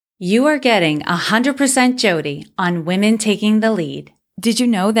You are getting 100% Jody on Women Taking the Lead. Did you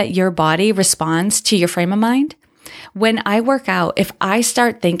know that your body responds to your frame of mind? When I work out, if I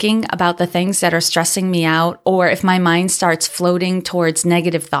start thinking about the things that are stressing me out, or if my mind starts floating towards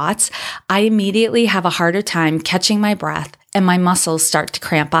negative thoughts, I immediately have a harder time catching my breath and my muscles start to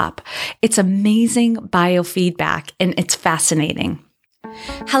cramp up. It's amazing biofeedback and it's fascinating.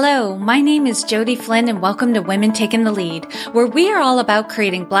 Hello, my name is Jody Flynn and welcome to Women Taking the Lead, where we are all about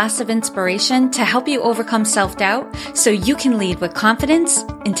creating blasts of inspiration to help you overcome self-doubt so you can lead with confidence,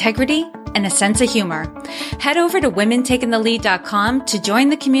 integrity, and a sense of humor. Head over to womentakingthelead.com to join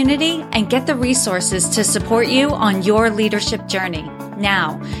the community and get the resources to support you on your leadership journey.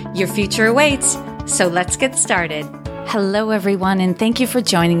 Now, your future awaits, so let's get started. Hello, everyone, and thank you for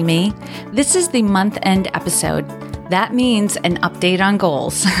joining me. This is the month-end episode. That means an update on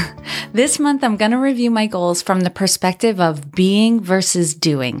goals. This month, I'm going to review my goals from the perspective of being versus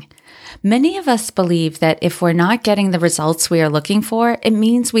doing. Many of us believe that if we're not getting the results we are looking for, it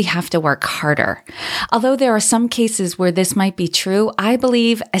means we have to work harder. Although there are some cases where this might be true, I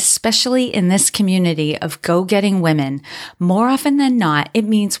believe, especially in this community of go-getting women, more often than not, it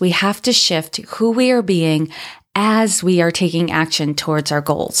means we have to shift who we are being as we are taking action towards our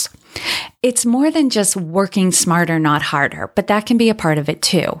goals. It's more than just working smarter, not harder, but that can be a part of it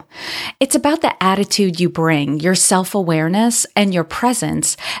too. It's about the attitude you bring, your self-awareness, and your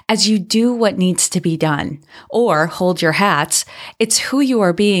presence as you do what needs to be done. Or hold your hats. It's who you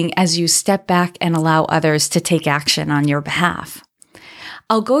are being as you step back and allow others to take action on your behalf.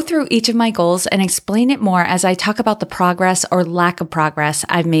 I'll go through each of my goals and explain it more as I talk about the progress or lack of progress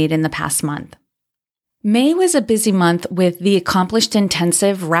I've made in the past month. May was a busy month with the Accomplished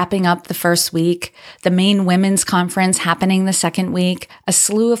Intensive wrapping up the first week, the main women's conference happening the second week, a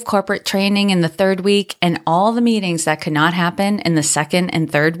slew of corporate training in the third week, and all the meetings that could not happen in the second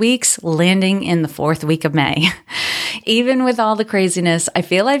and third weeks landing in the fourth week of May. Even with all the craziness, I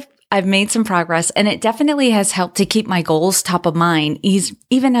feel I've made some progress, and it definitely has helped to keep my goals top of mind,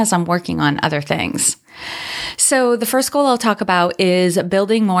 even as I'm working on other things. So the first goal I'll talk about is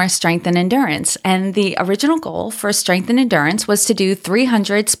building more strength and endurance. And the original goal for strength and endurance was to do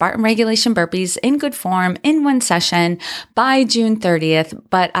 300 Spartan regulation burpees in good form in one session by June 30th,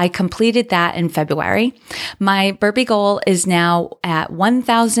 but I completed that in February. My burpee goal is now at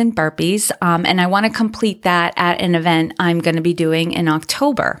 1,000 burpees, and I want to complete that at an event I'm going to be doing in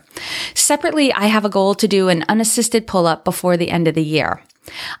October. Separately, I have a goal to do an unassisted pull-up before the end of the year.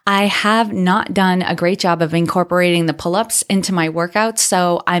 I have not done a great job of incorporating the pull-ups into my workouts,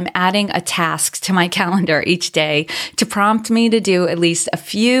 so I'm adding a task to my calendar each day to prompt me to do at least a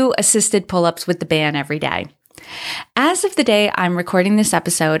few assisted pull-ups with the band every day. As of the day I'm recording this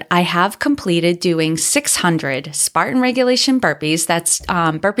episode, I have completed doing 600 Spartan regulation burpees. That's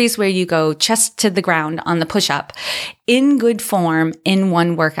burpees where you go chest to the ground on the push-up in good form in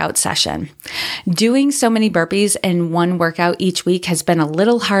one workout session. Doing so many burpees in one workout each week has been a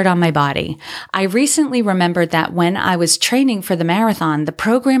little hard on my body. I recently remembered that when I was training for the marathon, the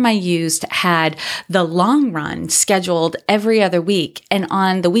program I used had the long run scheduled every other week, and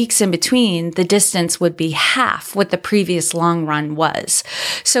on the weeks in between, the distance would be half what the previous long run was.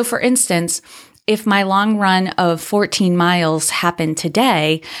 So for instance, if my long run of 14 miles happened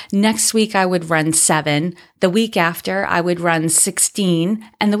today, next week I would run 7, the week after I would run 16,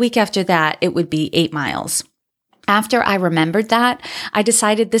 and the week after that it would be 8 miles. After I remembered that, I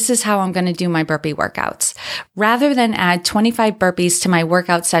decided this is how I'm going to do my burpee workouts. Rather than add 25 burpees to my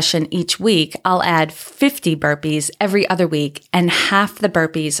workout session each week, I'll add 50 burpees every other week and half the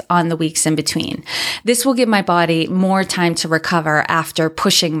burpees on the weeks in between. This will give my body more time to recover after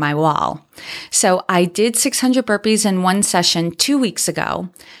pushing my wall. So I did 600 burpees in one session 2 weeks ago.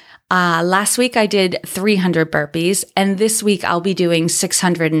 Last week I did 300 burpees, and this week I'll be doing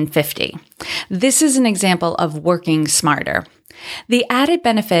 650. This is an example of working smarter. The added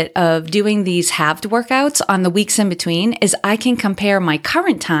benefit of doing these halved workouts on the weeks in between is I can compare my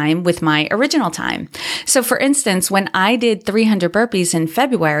current time with my original time. So for instance, when I did 300 burpees in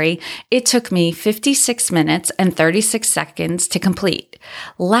February, it took me 56 minutes and 36 seconds to complete.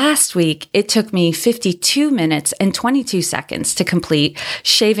 Last week, it took me 52 minutes and 22 seconds to complete,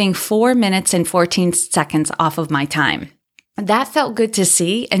 shaving 4 minutes and 14 seconds off of my time. That felt good to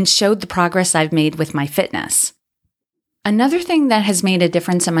see and showed the progress I've made with my fitness. Another thing that has made a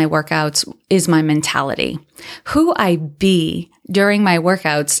difference in my workouts is my mentality. Who I be during my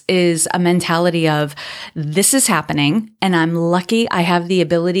workouts is a mentality of, this is happening, and I'm lucky I have the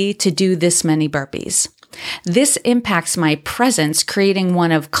ability to do this many burpees. This impacts my presence, creating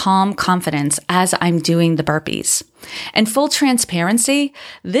one of calm confidence as I'm doing the burpees. And full transparency,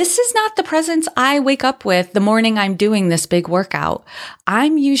 this is not the presence I wake up with the morning I'm doing this big workout.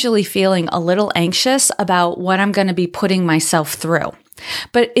 I'm usually feeling a little anxious about what I'm going to be putting myself through.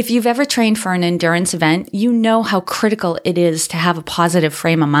 But if you've ever trained for an endurance event, you know how critical it is to have a positive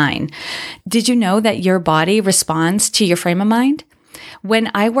frame of mind. Did you know that your body responds to your frame of mind?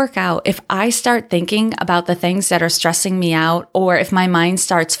 When I work out, if I start thinking about the things that are stressing me out, or if my mind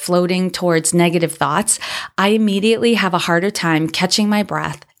starts floating towards negative thoughts, I immediately have a harder time catching my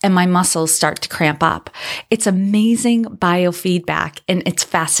breath and my muscles start to cramp up. It's amazing biofeedback and it's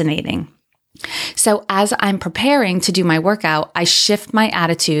fascinating. So as I'm preparing to do my workout, I shift my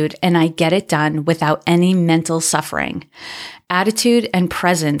attitude and I get it done without any mental suffering. Attitude and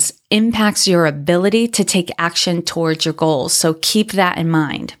presence impacts your ability to take action towards your goals. So keep that in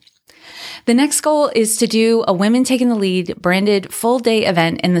mind. The next goal is to do a Women Taking the Lead branded full day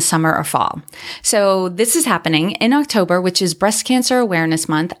event in the summer or fall. So this is happening in October, which is Breast Cancer Awareness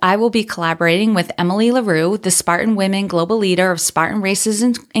Month. I will be collaborating with Emily LaRue, the Spartan Women Global Leader of Spartan Races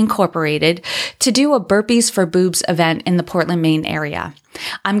Incorporated, to do a Burpees for Boobs event in the Portland, Maine area.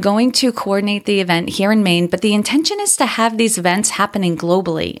 I'm going to coordinate the event here in Maine, but the intention is to have these events happening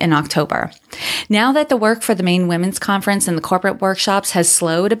globally in October. Now that the work for the Maine Women's Conference and the corporate workshops has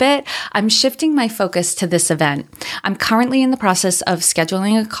slowed a bit, I'm shifting my focus to this event. I'm currently in the process of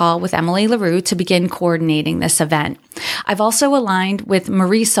scheduling a call with Emily LaRue to begin coordinating this event. I've also aligned with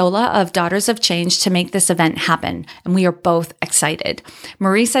Marie Sola of Daughters of Change to make this event happen, and we are both excited.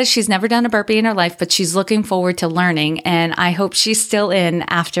 Marie says she's never done a burpee in her life, but she's looking forward to learning, and I hope she's still in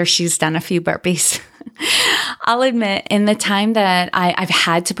after she's done a few burpees. I'll admit, in the time that I've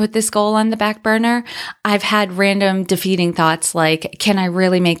had to put this goal on the back burner, I've had random defeating thoughts like, can I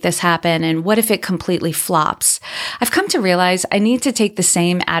really make this happen? And what if it completely flops? I've come to realize I need to take the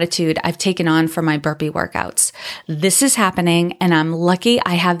same attitude I've taken on for my burpee workouts. This is happening, and I'm lucky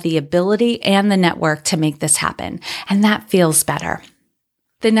I have the ability and the network to make this happen. And that feels better.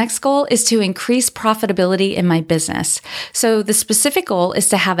 The next goal is to increase profitability in my business. So the specific goal is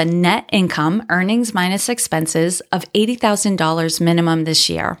to have a net income, earnings minus expenses, of $80,000 minimum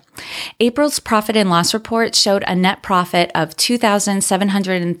this year. April's profit and loss report showed a net profit of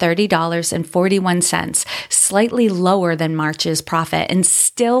 $2,730.41, slightly lower than March's profit and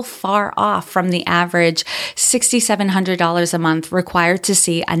still far off from the average $6,700 a month required to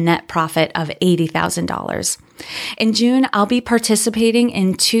see a net profit of $80,000. In June, I'll be participating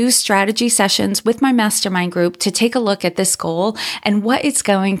in 2 strategy sessions with my mastermind group to take a look at this goal and what it's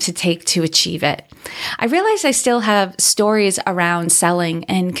going to take to achieve it. I realize I still have stories around selling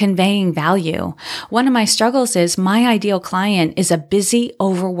and conveying value. One of my struggles is my ideal client is a busy,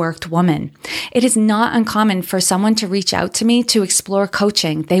 overworked woman. It is not uncommon for someone to reach out to me to explore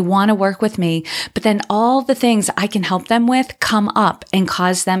coaching. They want to work with me, but then all the things I can help them with come up and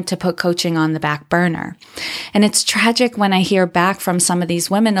cause them to put coaching on the back burner. And it's tragic when I hear back from some of these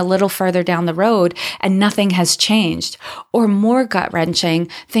women a little further down the road and nothing has changed, or more gut-wrenching,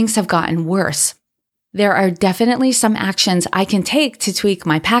 things have gotten worse. There are definitely some actions I can take to tweak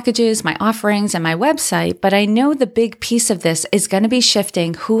my packages, my offerings, and my website, but I know the big piece of this is going to be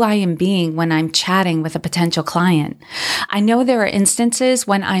shifting who I am being when I'm chatting with a potential client. I know there are instances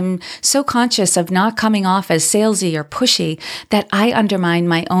when I'm so conscious of not coming off as salesy or pushy that I undermine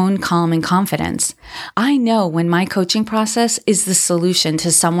my own calm and confidence. I know when my coaching process is the solution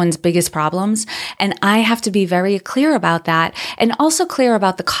to someone's biggest problems, and I have to be very clear about that and also clear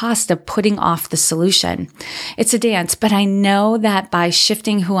about the cost of putting off the solution. It's a dance, but I know that by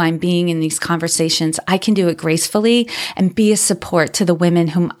shifting who I'm being in these conversations, I can do it gracefully and be a support to the women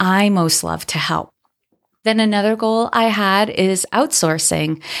whom I most love to help. Then another goal I had is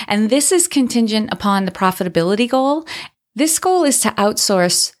outsourcing, and this is contingent upon the profitability goal. This goal is to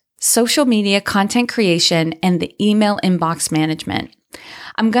outsource social media content creation and the email inbox management.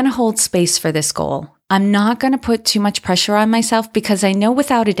 I'm going to hold space for this goal. I'm not going to put too much pressure on myself because I know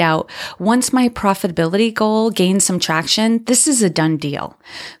without a doubt, once my profitability goal gains some traction, this is a done deal.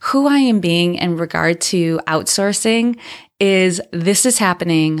 Who I am being in regard to outsourcing is this is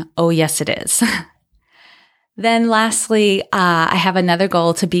happening. Oh, yes, it is. Then lastly, I have another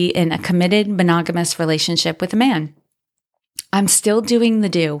goal to be in a committed monogamous relationship with a man. I'm still doing the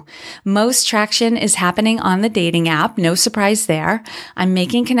do. Most traction is happening on the dating app. No surprise there. I'm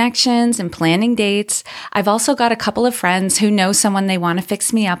making connections and planning dates. I've also got a couple of friends who know someone they want to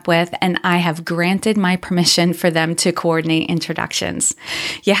fix me up with, and I have granted my permission for them to coordinate introductions.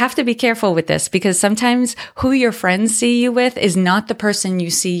 You have to be careful with this because sometimes who your friends see you with is not the person you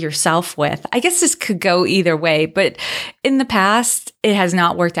see yourself with. I guess this could go either way, but in the past, it has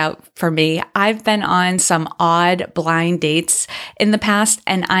not worked out for me. I've been on some odd blind dates in the past,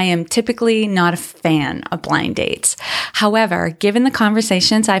 and I am typically not a fan of blind dates. However, given the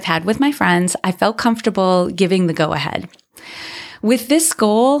conversations I've had with my friends, I felt comfortable giving the go-ahead. With this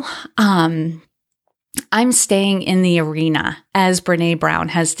goal, I'm staying in the arena, as Brene Brown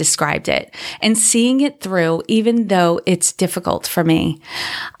has described it, and seeing it through, even though it's difficult for me.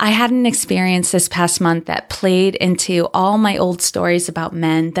 I had an experience this past month that played into all my old stories about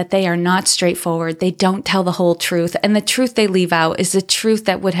men, that they are not straightforward, they don't tell the whole truth, and the truth they leave out is the truth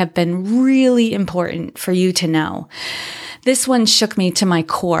that would have been really important for you to know. This one shook me to my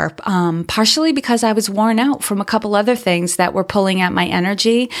core, partially because I was worn out from a couple other things that were pulling at my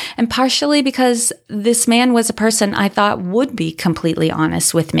energy, and partially because this man was a person I thought would be completely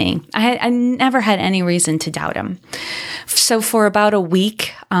honest with me. I never had any reason to doubt him. So for about a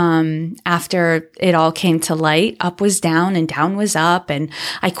week after it all came to light, up was down and down was up, and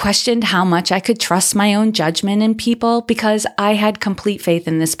I questioned how much I could trust my own judgment in people because I had complete faith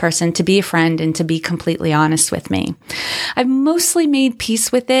in this person to be a friend and to be completely honest with me. I've mostly made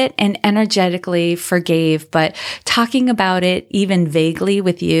peace with it and energetically forgave, but talking about it even vaguely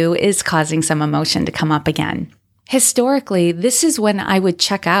with you is causing some emotion to come up again. Historically, this is when I would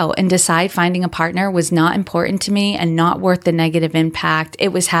check out and decide finding a partner was not important to me and not worth the negative impact it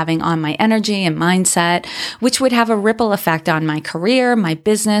was having on my energy and mindset, which would have a ripple effect on my career, my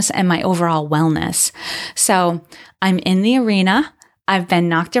business, and my overall wellness. So I'm in the arena. I've been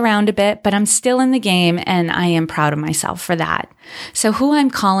knocked around a bit, but I'm still in the game and I am proud of myself for that. So who I'm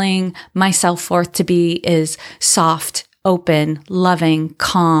calling myself forth to be is soft, open, loving,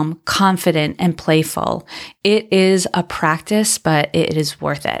 calm, confident, and playful. It is a practice, but it is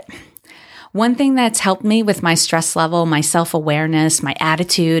worth it. One thing that's helped me with my stress level, my self-awareness, my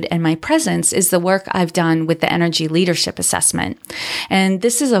attitude, and my presence is the work I've done with the Energy Leadership Assessment. And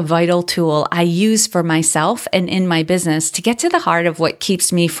this is a vital tool I use for myself and in my business to get to the heart of what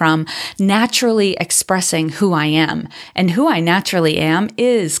keeps me from naturally expressing who I am. And who I naturally am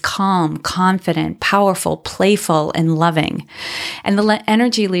is calm, confident, powerful, playful, and loving. And the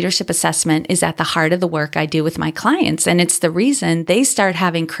Energy Leadership Assessment is at the heart of the work I do with my clients. And it's the reason they start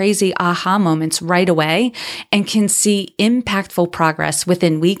having crazy aha moments right away and can see impactful progress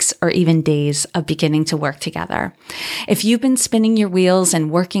within weeks or even days of beginning to work together. If you've been spinning your wheels and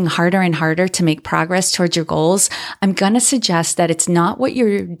working harder and harder to make progress towards your goals, I'm going to suggest that it's not what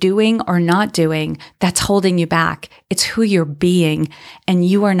you're doing or not doing that's holding you back. It's who you're being, and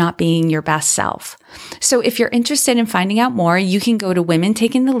you are not being your best self. So if you're interested in finding out more, you can go to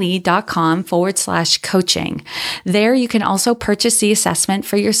womentakingthelead.com/coaching. There you can also purchase the assessment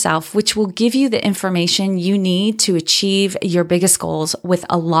for yourself, which will give you the information you need to achieve your biggest goals with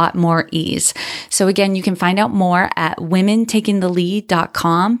a lot more ease. So again, you can find out more at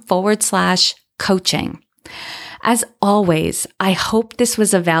womentakingthelead.com/coaching. As always, I hope this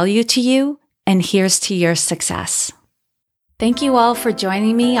was of value to you, and here's to your success. Thank you all for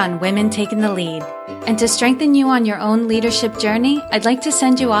joining me on Women Taking the Lead. And to strengthen you on your own leadership journey, I'd like to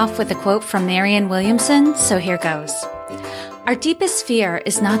send you off with a quote from Marianne Williamson, so here goes. Our deepest fear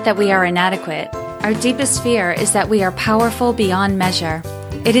is not that we are inadequate. Our deepest fear is that we are powerful beyond measure.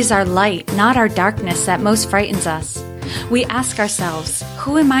 It is our light, not our darkness, that most frightens us. We ask ourselves,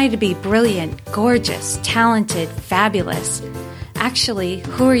 who am I to be brilliant, gorgeous, talented, fabulous? Actually,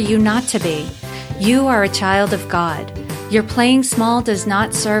 who are you not to be? You are a child of God. Your playing small does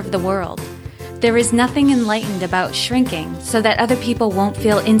not serve the world. There is nothing enlightened about shrinking so that other people won't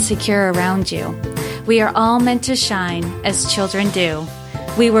feel insecure around you. We are all meant to shine as children do.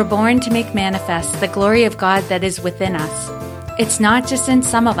 We were born to make manifest the glory of God that is within us. It's not just in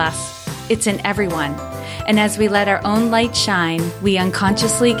some of us, it's in everyone. And as we let our own light shine, we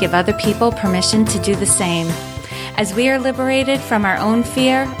unconsciously give other people permission to do the same. As we are liberated from our own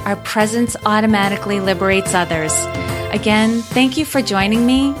fear, our presence automatically liberates others. Again, thank you for joining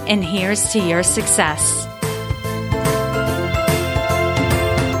me, and here's to your success.